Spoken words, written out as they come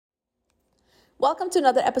Welcome to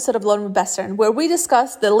another episode of Learn with Bestern, where we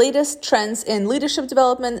discuss the latest trends in leadership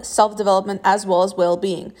development, self-development, as well as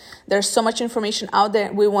well-being. There's so much information out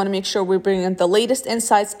there. We want to make sure we bring in the latest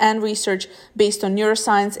insights and research based on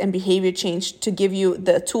neuroscience and behavior change to give you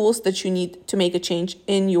the tools that you need to make a change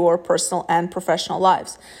in your personal and professional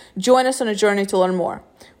lives. Join us on a journey to learn more.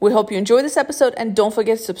 We hope you enjoy this episode, and don't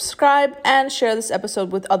forget to subscribe and share this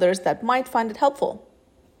episode with others that might find it helpful.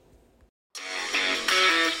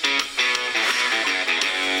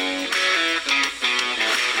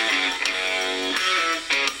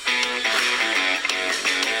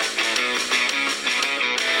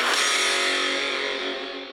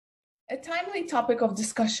 A timely topic of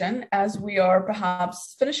discussion as we are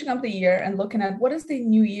perhaps finishing up the year and looking at what does the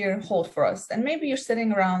new year hold for us. And maybe you're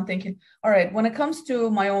sitting around thinking, all right, when it comes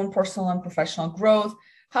to my own personal and professional growth,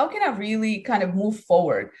 how can I really kind of move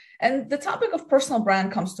forward? And the topic of personal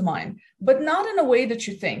brand comes to mind, but not in a way that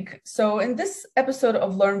you think. So in this episode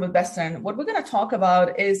of Learn with Bestern, what we're going to talk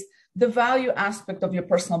about is the value aspect of your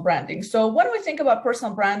personal branding. So when we think about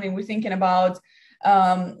personal branding, we're thinking about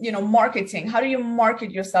marketing. How do you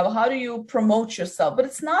market yourself? How do you promote yourself? But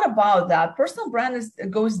it's not about that. Personal brand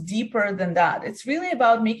goes deeper than that. It's really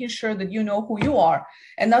about making sure that you know who you are.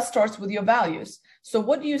 And that starts with your values. So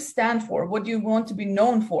what do you stand for? What do you want to be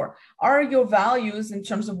known for? Are your values in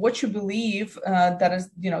terms of what you believe that is,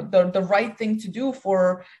 the right thing to do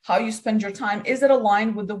for how you spend your time? Is it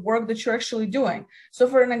aligned with the work that you're actually doing? So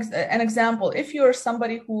for an example, if you're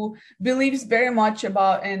somebody who believes very much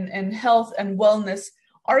about in health and wellness,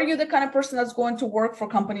 are you the kind of person that's going to work for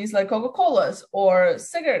companies like Coca-Cola's or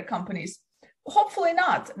cigarette companies? Hopefully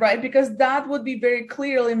not, right? Because that would be very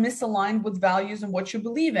clearly misaligned with values and what you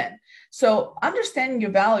believe in. So understanding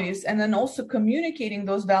your values and then also communicating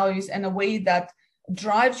those values in a way that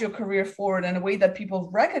drives your career forward in a way that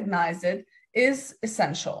people recognize it is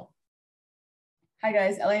essential. Hi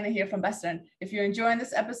guys, Elena here from Bestern. If you're enjoying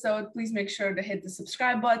this episode, please make sure to hit the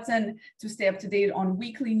subscribe button to stay up to date on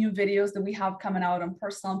weekly new videos that we have coming out on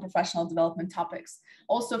personal and professional development topics.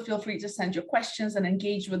 Also, feel free to send your questions and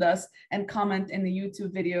engage with us and comment in the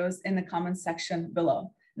YouTube videos in the comment section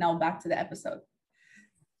below. Now back to the episode.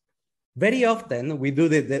 Very often we do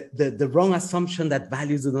the wrong assumption that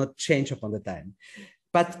values do not change upon the time.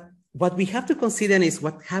 But what we have to consider is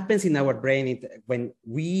what happens in our brain when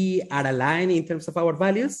we are aligned in terms of our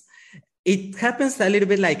values. It happens a little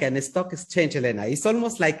bit like a stock exchange, Elena. It's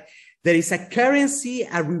almost like there is a currency,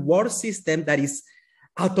 a reward system that is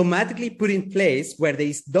automatically put in place where there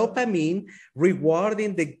is dopamine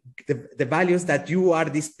rewarding the values that you are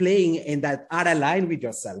displaying and that are aligned with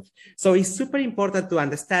yourself. So it's super important to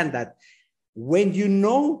understand that when you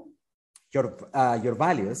know your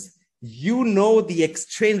values, you know the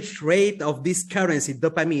exchange rate of this currency,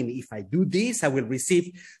 dopamine. If I do this, I will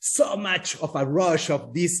receive so much of a rush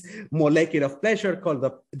of this molecule of pleasure called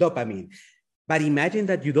dopamine. But imagine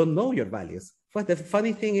that you don't know your values. But the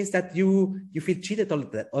funny thing is that you feel cheated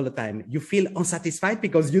all the time. You feel unsatisfied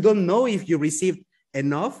because you don't know if you received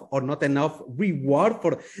enough or not enough reward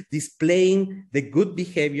for displaying the good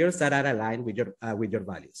behaviors that are aligned with your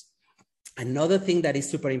values. Another thing that is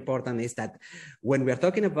super important is that when we are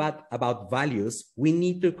talking about values, we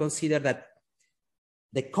need to consider that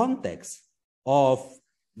the context of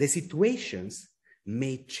the situations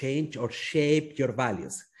may change or shape your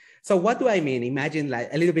values. So what do I mean? Imagine like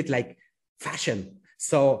a little bit like fashion.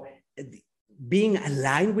 So being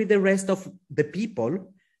aligned with the rest of the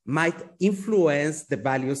people might influence the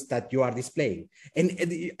values that you are displaying.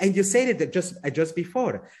 And you said it just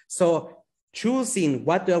before. So choosing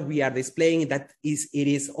what we are displaying, it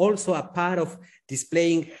is also a part of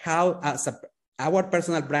displaying how our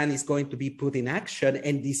personal brand is going to be put in action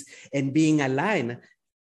and being aligned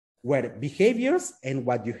where behaviors and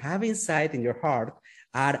what you have inside in your heart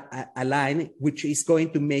are aligned, which is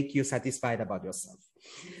going to make you satisfied about yourself.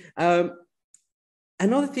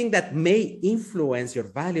 Another thing that may influence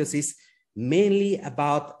your values is mainly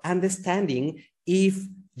about understanding if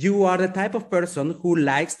you are the type of person who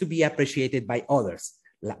likes to be appreciated by others,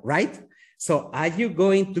 right? So are you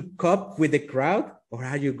going to cope with the crowd or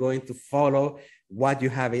are you going to follow what you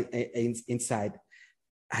have inside?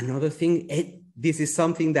 Another thing, this is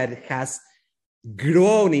something that has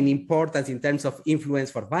grown in importance in terms of influence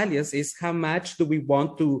for values, is how much do we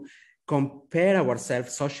want to compare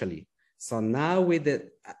ourselves socially? So now with the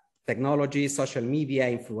technology, social media,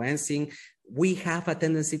 influencing, we have a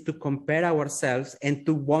tendency to compare ourselves and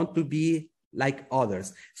to want to be like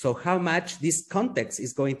others. So how much this context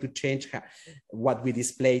is going to change what we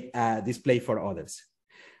display for others.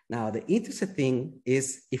 Now, the interesting thing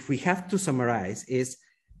is, if we have to summarize, is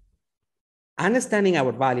understanding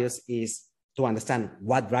our values is to understand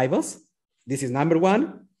what drives us. This is number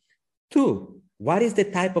one. Two, what is the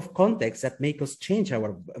type of context that make us change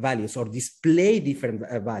our values or display different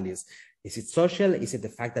values? Is it social? Is it the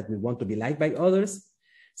fact that we want to be liked by others?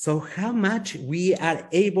 So how much we are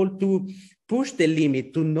able to push the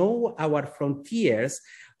limit to know our frontiers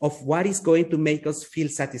of what is going to make us feel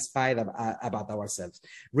satisfied about ourselves.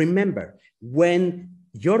 Remember, when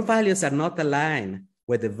your values are not aligned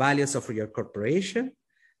with the values of your corporation,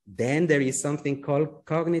 then there is something called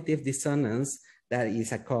cognitive dissonance that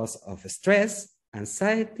is a cause of stress,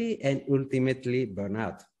 anxiety, and ultimately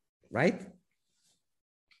burnout, right?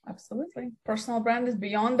 Absolutely. Personal brand is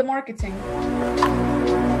beyond the marketing.